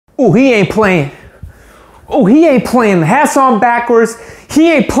Oh, he ain't playing. Oh, he ain't playing. The hat's on backwards.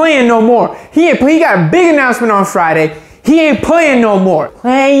 He ain't playing no more. He got a big announcement on Friday. He ain't playing no more.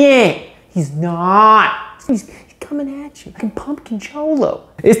 Playing. He's not. He's coming at you like a pumpkin cholo.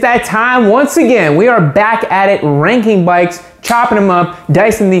 It's that time once again. We are back at it, ranking bikes, chopping them up,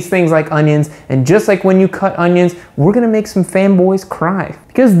 dicing these things like onions, and just like when you cut onions, we're gonna make some fanboys cry.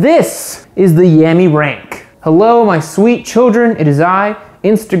 Because this is the Yammie rank. Hello, my sweet children. It is I,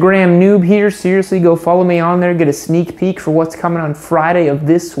 Instagram Noob here. Seriously, go follow me on there, get a sneak peek for what's coming on Friday of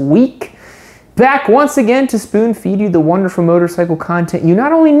this week. Back once again to spoon feed you the wonderful motorcycle content you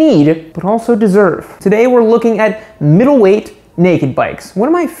not only need, but also deserve. Today we're looking at middleweight naked bikes. One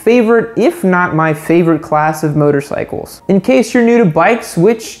of my favorite, if not my favorite class of motorcycles. In case you're new to bikes,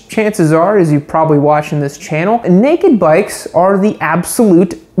 which chances are, as you're probably watching this channel, naked bikes are the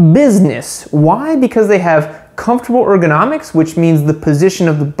absolute business. Why? Because they have comfortable ergonomics, which means the position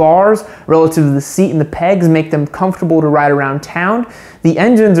of the bars relative to the seat and the pegs make them comfortable to ride around town. The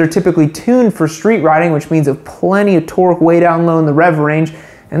engines are typically tuned for street riding, which means of plenty of torque way down low in the rev range,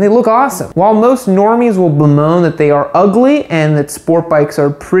 and they look awesome. While most normies will bemoan that they are ugly and that sport bikes are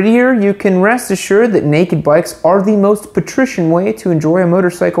prettier, you can rest assured that naked bikes are the most patrician way to enjoy a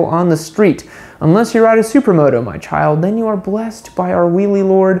motorcycle on the street. Unless you ride a supermoto, my child, then you are blessed by our wheelie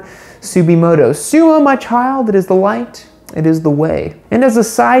lord, Subimoto. Sumo, my child, it is the light, it is the way. And as a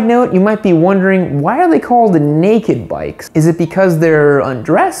side note, you might be wondering, why are they called naked bikes? Is it because they're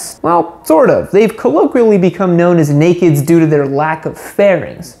undressed? Well, sort of. They've colloquially become known as nakeds due to their lack of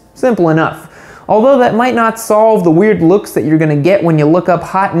fairings. Simple enough. Although that might not solve the weird looks that you're gonna get when you look up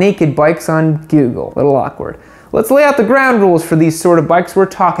hot naked bikes on Google. A little awkward. Let's lay out the ground rules for these sort of bikes we're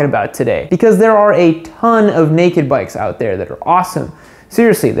talking about today, because there are a ton of naked bikes out there that are awesome.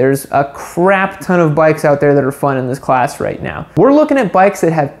 Seriously, there's a crap ton of bikes out there that are fun in this class right now. We're looking at bikes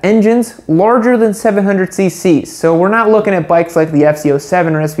that have engines larger than 700 cc's, so we're not looking at bikes like the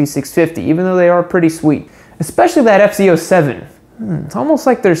FZ07 or SV650, even though they are pretty sweet. Especially that FZ07. It's almost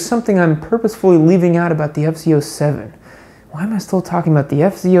like there's something I'm purposefully leaving out about the FZ07. Why am I still talking about the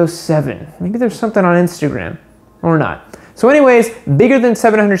FZ07? Maybe there's something on Instagram. Or not. So anyways, bigger than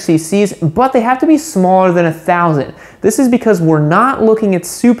 700 cc's, but they have to be smaller than 1,000. This is because we're not looking at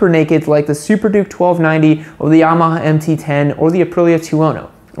super nakeds like the Super Duke 1290 or the Yamaha MT10 or the Aprilia Tuono.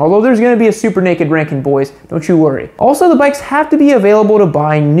 Although there's going to be a super naked ranking, boys, don't you worry. Also, the bikes have to be available to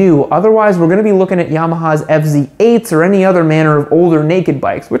buy new, otherwise we're going to be looking at Yamaha's FZ8s or any other manner of older naked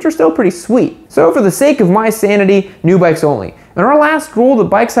bikes, which are still pretty sweet. So for the sake of my sanity, new bikes only. And our last rule, the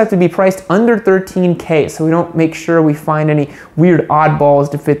bikes have to be priced under 13K, so we don't make sure we find any weird oddballs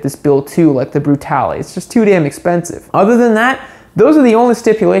to fit this bill too, like the Brutale. It's just too damn expensive. Other than that, those are the only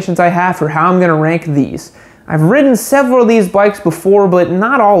stipulations I have for how I'm going to rank these. I've ridden several of these bikes before, but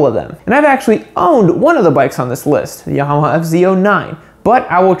not all of them. And I've actually owned one of the bikes on this list, the Yamaha FZ09. But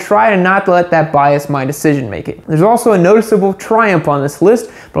I will try to not let that bias my decision making. There's also a noticeable Triumph on this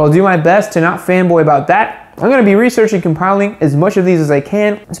list, but I'll do my best to not fanboy about that. I'm going to be researching, compiling as much of these as I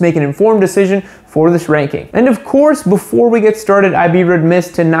can to make an informed decision for this ranking. And of course, before we get started, I'd be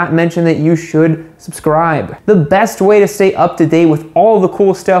remiss to not mention that you should subscribe. The best way to stay up to date with all the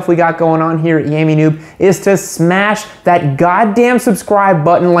cool stuff we got going on here at Yammie Noob is to smash that goddamn subscribe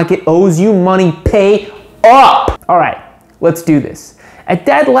button like it owes you money. Pay up! Alright, let's do this. At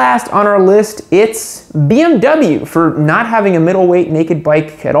dead last on our list, it's BMW for not having a middleweight naked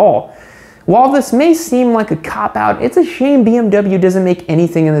bike at all. While this may seem like a cop-out, it's a shame BMW doesn't make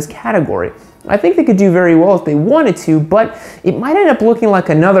anything in this category. I think they could do very well if they wanted to, but it might end up looking like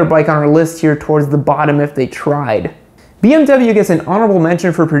another bike on our list here towards the bottom if they tried. BMW gets an honorable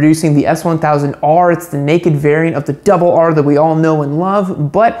mention for producing the S1000R. It's the naked variant of the double R that we all know and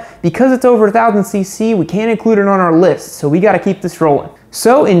love, but because it's over 1,000 cc, we can't include it on our list, so we gotta keep this rolling.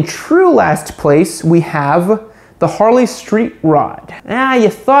 So in true last place, we have the Harley Street Rod. You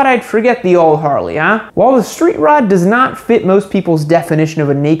thought I'd forget the old Harley, huh? While the Street Rod does not fit most people's definition of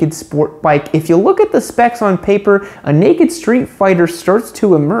a naked sport bike, if you look at the specs on paper, a naked street fighter starts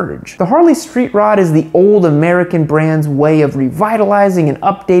to emerge. The Harley Street Rod is the old American brand's way of revitalizing and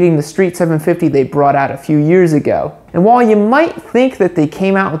updating the Street 750 they brought out a few years ago. And while you might think that they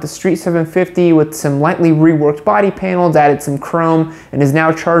came out with the Street 750 with some lightly reworked body panels, added some chrome, and is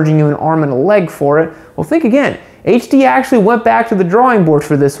now charging you an arm and a leg for it, well, think again. HD actually went back to the drawing board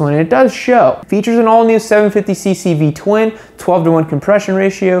for this one, and it does show. It features an all-new 750cc V-twin, 12:1 compression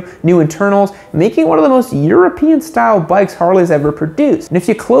ratio, new internals, making it one of the most European-style bikes Harley's ever produced. And if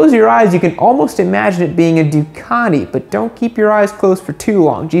you close your eyes, you can almost imagine it being a Ducati, but don't keep your eyes closed for too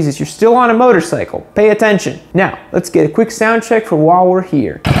long. Jesus, you're still on a motorcycle. Pay attention. Now, let's get a quick sound check for while we're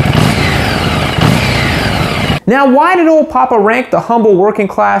here. Now, why did old Papa rank the humble working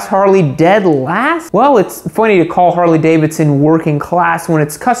class Harley dead last? Well, it's funny to call Harley-Davidson working class when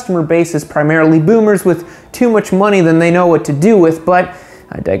its customer base is primarily boomers with too much money than they know what to do with, but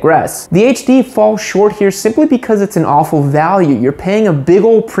I digress. The HD falls short here simply because it's an awful value. You're paying a big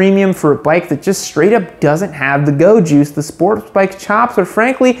old premium for a bike that just straight up doesn't have the go juice, the Sportbikes chops, or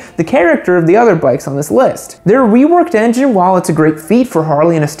frankly, the character of the other bikes on this list. Their reworked engine, while it's a great feat for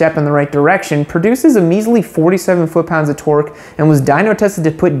Harley and a step in the right direction, produces a measly 47 foot-pounds of torque and was dyno tested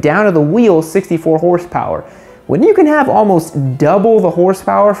to put down to the wheel 64 horsepower. When you can have almost double the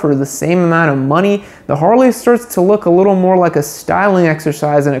horsepower for the same amount of money, the Harley starts to look a little more like a styling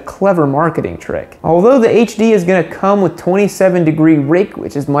exercise and a clever marketing trick. Although the HD is going to come with 27-degree rake,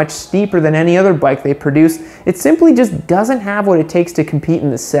 which is much steeper than any other bike they produce, it simply just doesn't have what it takes to compete in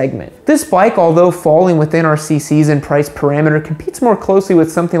this segment. This bike, although falling within our CCs and price parameter, competes more closely with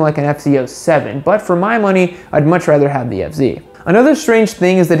something like an FZ07, but for my money, I'd much rather have the FZ. Another strange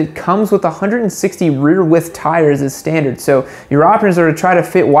thing is that it comes with 160 rear width tires as standard, so your options are to try to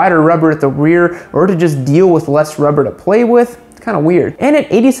fit wider rubber at the rear or to just deal with less rubber to play with. It's kind of weird. And at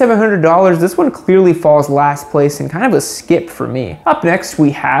 $8,700, this one clearly falls last place and kind of a skip for me. Up next,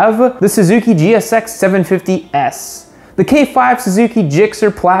 we have the Suzuki GSX 750S. The K5 Suzuki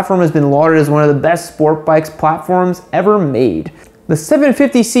Gixxer platform has been lauded as one of the best sport bikes platforms ever made. The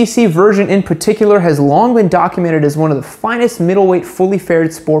 750cc version in particular has long been documented as one of the finest middleweight fully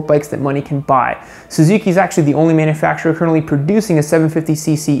fared sport bikes that money can buy. Suzuki is actually the only manufacturer currently producing a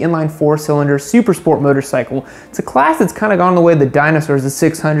 750cc inline 4-cylinder super sport motorcycle. It's a class that's kind of gone the way of the dinosaurs as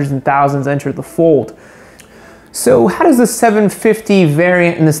 600s and 1000s entered the fold. So how does the 750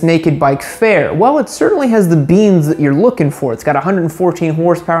 variant in this naked bike fare? Well, it certainly has the beans that you're looking for. It's got 114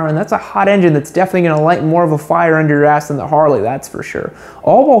 horsepower, and that's a hot engine that's definitely going to light more of a fire under your ass than the Harley, that's for sure.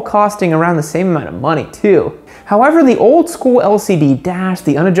 All while costing around the same amount of money, too. However, the old school LCD dash,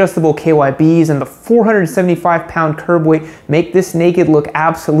 the unadjustable KYBs, and the 475-pound curb weight make this naked look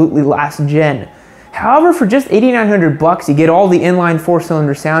absolutely last gen. However, for just $8,900 you get all the inline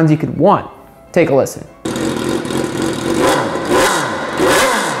 4-cylinder sounds you could want. Take a listen.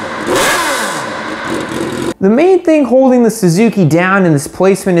 The main thing holding the Suzuki down in this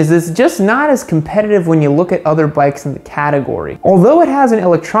placement is it's just not as competitive when you look at other bikes in the category. Although it has an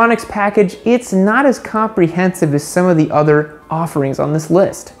electronics package, it's not as comprehensive as some of the other offerings on this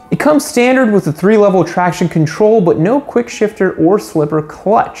list. It comes standard with a 3-level traction control, but no quick shifter or slipper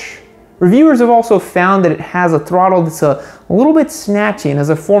clutch. Reviewers have also found that it has a throttle that's a little bit snatchy, and as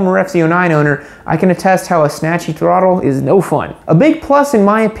a former FZ09 owner, I can attest how a snatchy throttle is no fun. A big plus in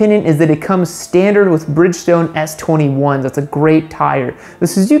my opinion is that it comes standard with Bridgestone S21s. That's a great tire. The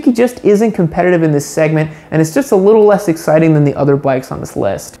Suzuki just isn't competitive in this segment, and it's just a little less exciting than the other bikes on this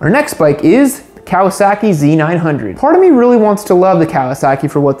list. Our next bike is the Kawasaki Z900. Part of me really wants to love the Kawasaki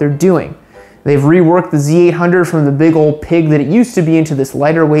for what they're doing. They've reworked the Z800 from the big old pig that it used to be into this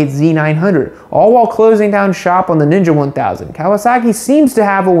lighter weight Z900, all while closing down shop on the Ninja 1000. Kawasaki seems to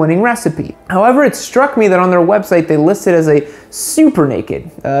have a winning recipe. However, it struck me that on their website they list it as a super naked.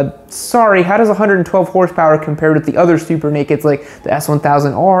 Sorry, how does 112 horsepower compare with the other super nakeds like the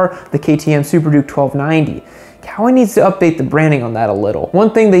S1000R, the KTM Super Duke 1290? Kawi needs to update the branding on that a little.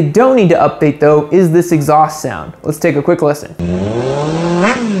 One thing they don't need to update though is this exhaust sound. Let's take a quick listen.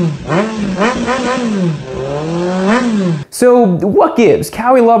 So what gives?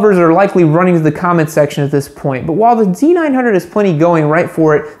 Kawi lovers are likely running to the comment section at this point, but while the Z900 has plenty going right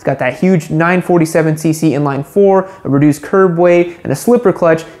for it, it's got that huge 947cc inline 4, a reduced curb weight, and a slipper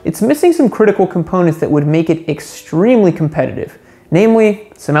clutch, it's missing some critical components that would make it extremely competitive. Namely,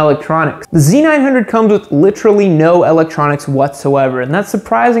 some electronics. The Z900 comes with literally no electronics whatsoever, and that's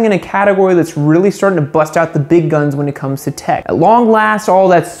surprising in a category that's really starting to bust out the big guns when it comes to tech. At long last, all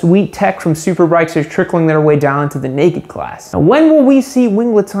that sweet tech from superbikes is trickling their way down into the naked class. Now, when will we see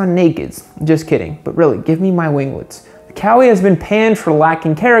winglets on nakeds? Just kidding, but really, give me my winglets. The Kawi has been panned for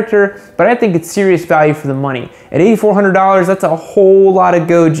lacking character, but I think it's serious value for the money. At $8,400, that's a whole lot of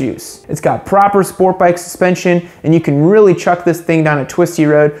go juice. It's got proper sport bike suspension, and you can really chuck this thing down a twisty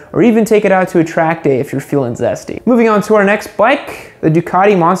road, or even take it out to a track day if you're feeling zesty. Moving on to our next bike, the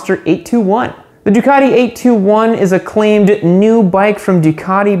Ducati Monster 821. The Ducati 821 is a claimed new bike from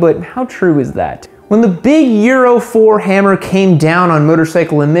Ducati, but how true is that? When the big Euro 4 hammer came down on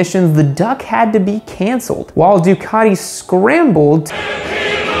motorcycle emissions, the duck had to be canceled, while Ducati scrambled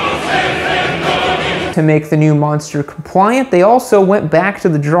to make the new Monster compliant. They also went back to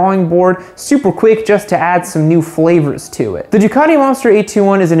the drawing board super quick just to add some new flavors to it. The Ducati Monster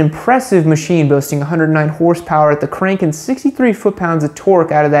 821 is an impressive machine boasting 109 horsepower at the crank and 63 foot-pounds of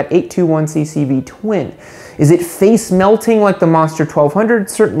torque out of that 821cc V-twin. Is it face melting like the Monster 1200?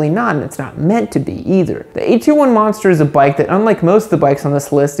 Certainly not, and it's not meant to be either. The 821 Monster is a bike that, unlike most of the bikes on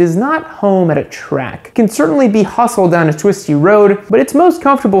this list, is not home at a track. It can certainly be hustled down a twisty road, but its most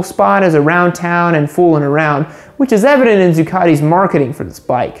comfortable spot is around town and fooling around, which is evident in Ducati's marketing for this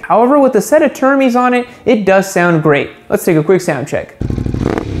bike. However, with a set of Turmies on it, it does sound great. Let's take a quick sound check.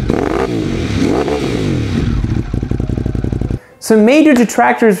 Some major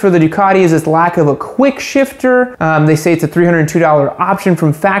detractors for the Ducati is its lack of a quick shifter. They say it's a $302 option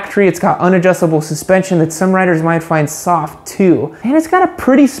from factory. It's got unadjustable suspension that some riders might find soft too. And it's got a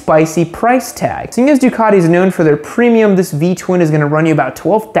pretty spicy price tag. Seeing as Ducati is known for their premium, this V-twin is gonna run you about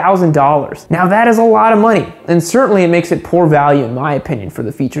 $12,000. Now that is a lot of money, and certainly it makes it poor value in my opinion for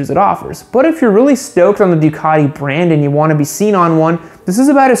the features it offers. But if you're really stoked on the Ducati brand and you wanna be seen on one, this is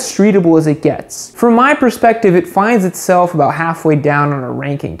about as streetable as it gets. From my perspective, it finds itself about halfway down on our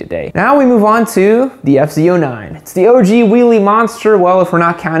ranking today. Now we move on to the FZ09. It's the OG wheelie monster. Well, if we're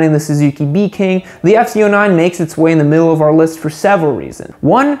not counting the Suzuki B-King, the FZ09 makes its way in the middle of our list for several reasons.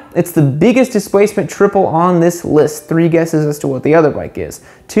 One, it's the biggest displacement triple on this list. 3 guesses as to what the other bike is.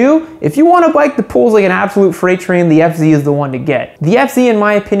 2, if you want a bike that pulls like an absolute freight train, the FZ is the one to get. The FZ, in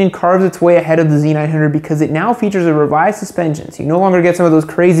my opinion, carves its way ahead of the Z900 because it now features a revised suspension, so you no longer get some of those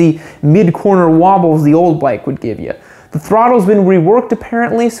crazy mid-corner wobbles the old bike would give you. The throttle's been reworked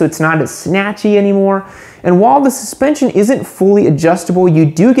apparently, so it's not as snatchy anymore. And while the suspension isn't fully adjustable, you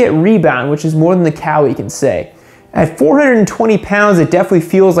do get rebound, which is more than the Cowie can say. At 420 pounds, it definitely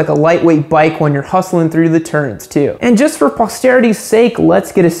feels like a lightweight bike when you're hustling through the turns too. And just for posterity's sake,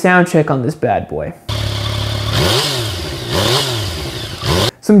 let's get a sound check on this bad boy.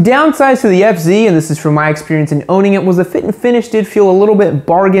 Some downsides to the FZ, and this is from my experience in owning it, was the fit and finish did feel a little bit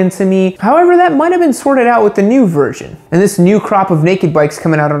bargain to me. However, that might have been sorted out with the new version. And this new crop of naked bikes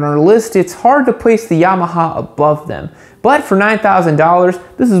coming out on our list, it's hard to place the Yamaha above them. But for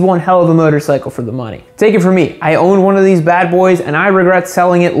 $9,000, this is one hell of a motorcycle for the money. Take it from me, I own one of these bad boys and I regret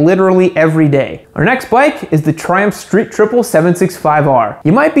selling it literally every day. Our next bike is the Triumph Street Triple 765R.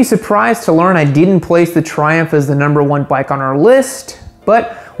 You might be surprised to learn I didn't place the Triumph as the #1 bike on our list,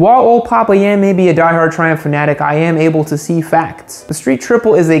 but while old Papa Yam may be a diehard Triumph fanatic, I am able to see facts. The Street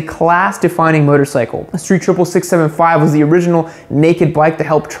Triple is a class-defining motorcycle. The Street Triple 675 was the original naked bike that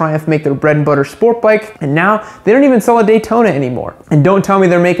helped Triumph make their bread and butter sport bike, and now they don't even sell a Daytona anymore. And don't tell me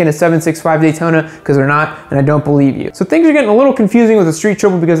they're making a 765 Daytona, because they're not, and I don't believe you. So things are getting a little confusing with the Street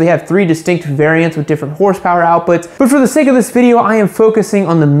Triple because they have 3 distinct variants with different horsepower outputs. But for the sake of this video, I am focusing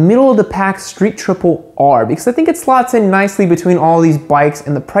on the middle-of-the-pack Street Triple R, because I think it slots in nicely between all these bikes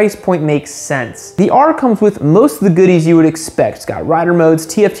and the price point makes sense. The R comes with most of the goodies you would expect. It's got rider modes,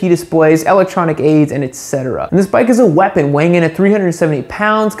 TFT displays, electronic aids, and etc. And this bike is a weapon, weighing in at 370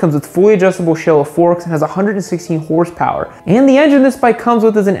 pounds, comes with fully adjustable shell of forks, and has 116 horsepower. And the engine this bike comes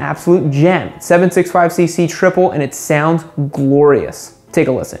with is an absolute gem. 765cc triple, and it sounds glorious. Take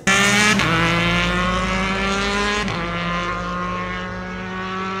a listen.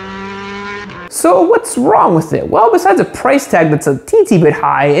 So what's wrong with it? Well, besides a price tag that's a teensy bit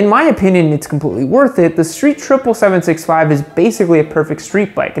high, in my opinion, it's completely worth it. The Street Triple 765 is basically a perfect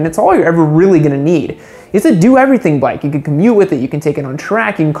street bike, and it's all you're ever really gonna need. It's a do-everything bike. You can commute with it, you can take it on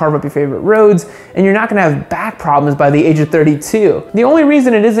track, you can carve up your favorite roads, and you're not gonna have back problems by the age of 32. The only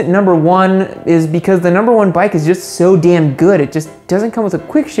reason it isn't #1 is because the #1 bike is just so damn good. It just doesn't come with a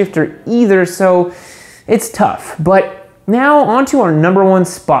quick shifter either, so it's tough. But now onto our #1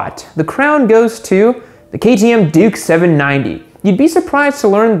 spot. The crown goes to the KTM Duke 790. You'd be surprised to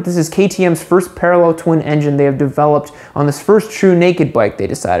learn that this is KTM's first parallel twin engine they have developed on this first true naked bike they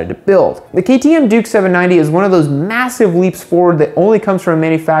decided to build. The KTM Duke 790 is one of those massive leaps forward that only comes from a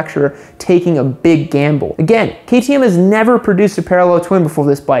manufacturer taking a big gamble. Again, KTM has never produced a parallel twin before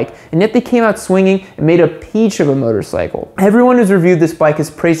this bike, and yet they came out swinging and made a peach of a motorcycle. Everyone who's reviewed this bike has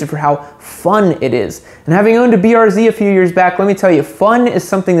praised it for how fun it is. And having owned a BRZ a few years back, let me tell you, fun is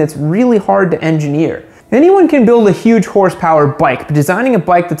something that's really hard to engineer. Anyone can build a huge horsepower bike, but designing a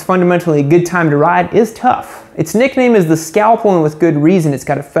bike that's fundamentally a good time to ride is tough. Its nickname is the Scalpel, and with good reason. It's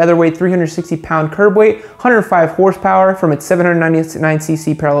got a featherweight 360-pound curb weight, 105 horsepower from its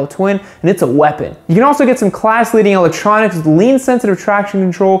 799cc parallel twin, and it's a weapon. You can also get some class-leading electronics with lean-sensitive traction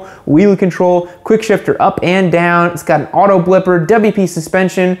control, wheel control, quick shifter up and down. It's got an auto blipper, WP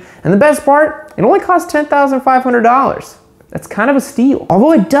suspension, and the best part, it only costs $10,500. That's kind of a steal.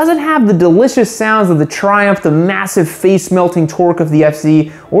 Although it doesn't have the delicious sounds of the Triumph, the massive face-melting torque of the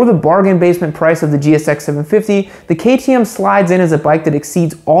FZ, or the bargain basement price of the GSX 750, the KTM slides in as a bike that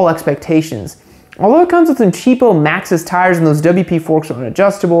exceeds all expectations. Although it comes with some cheapo Maxxis tires and those WP forks are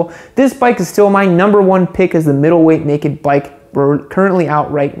unadjustable, this bike is still my #1 pick as the middleweight naked bike currently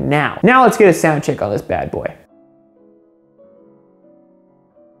out right now. Now let's get a sound check on this bad boy.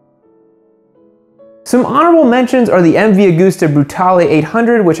 Some honorable mentions are the MV Agusta Brutale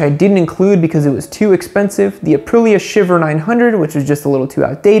 800, which I didn't include because it was too expensive, the Aprilia Shiver 900, which was just a little too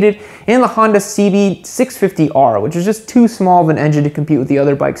outdated, and the Honda CB 650R, which is just too small of an engine to compete with the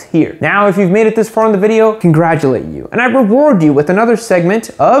other bikes here. Now, if you've made it this far in the video, congratulate you, and I reward you with another segment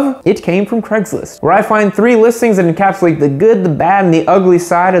of It Came from Craigslist, where I find 3 listings that encapsulate the good, the bad, and the ugly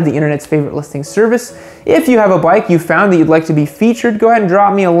side of the internet's favorite listing service. If you have a bike you found that you'd like to be featured, go ahead and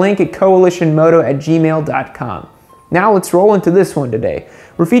drop me a link at coalitionmoto@gmail.com. Now let's roll into this one today.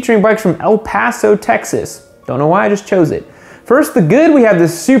 We're featuring bikes from El Paso, Texas. Don't know why, I just chose it. First, the good, we have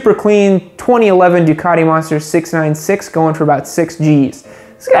this super clean 2011 Ducati Monster 696 going for about 6 Gs.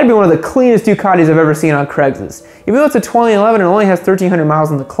 It's gotta be one of the cleanest Ducatis I've ever seen on Craigslist. Even though it's a 2011, it only has 1,300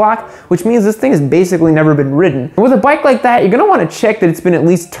 miles on the clock, which means this thing has basically never been ridden. And with a bike like that, you're gonna wanna check that it's been at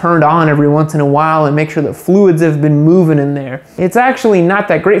least turned on every once in a while and make sure the fluids have been moving in there. It's actually not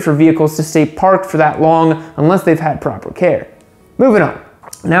that great for vehicles to stay parked for that long unless they've had proper care. Moving on.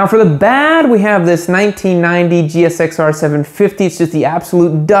 Now for the bad, we have this 1990 GSX-R 750. It's just the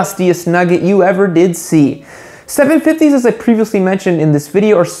absolute dustiest nugget you ever did see. 750s, as I previously mentioned in this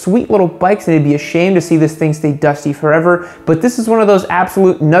video, are sweet little bikes, and it'd be a shame to see this thing stay dusty forever, but this is one of those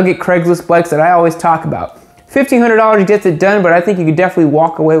absolute nugget Craigslist bikes that I always talk about. $1,500 gets it done, but I think you could definitely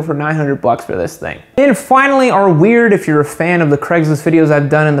walk away for 900 bucks for this thing. And finally, our weird, if you're a fan of the Craigslist videos I've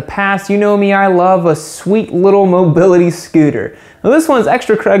done in the past, you know me, I love a sweet little mobility scooter. Now this one's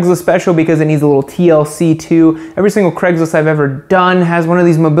extra Craigslist special because it needs a little TLC too. Every single Craigslist I've ever done has one of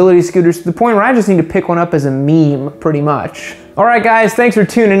these mobility scooters to the point where I just need to pick one up as a meme, pretty much. Alright guys, thanks for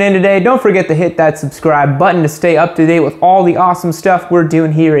tuning in today. Don't forget to hit that subscribe button to stay up to date with all the awesome stuff we're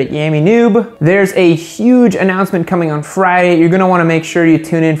doing here at Yammie Noob. There's a huge announcement coming on Friday. You're going to want to make sure you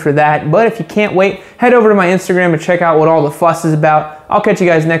tune in for that. But if you can't wait, head over to my Instagram and check out what all the fuss is about. I'll catch you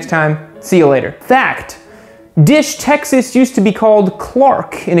guys next time. See you later. Fact: Dish, Texas used to be called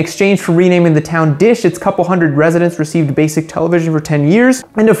Clark. In exchange for renaming the town Dish, its couple hundred residents received basic television for 10 years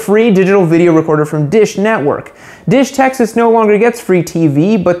and a free digital video recorder from Dish Network. Dish, Texas no longer gets free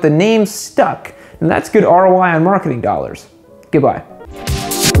TV, but the name stuck, and that's good ROI on marketing dollars. Goodbye.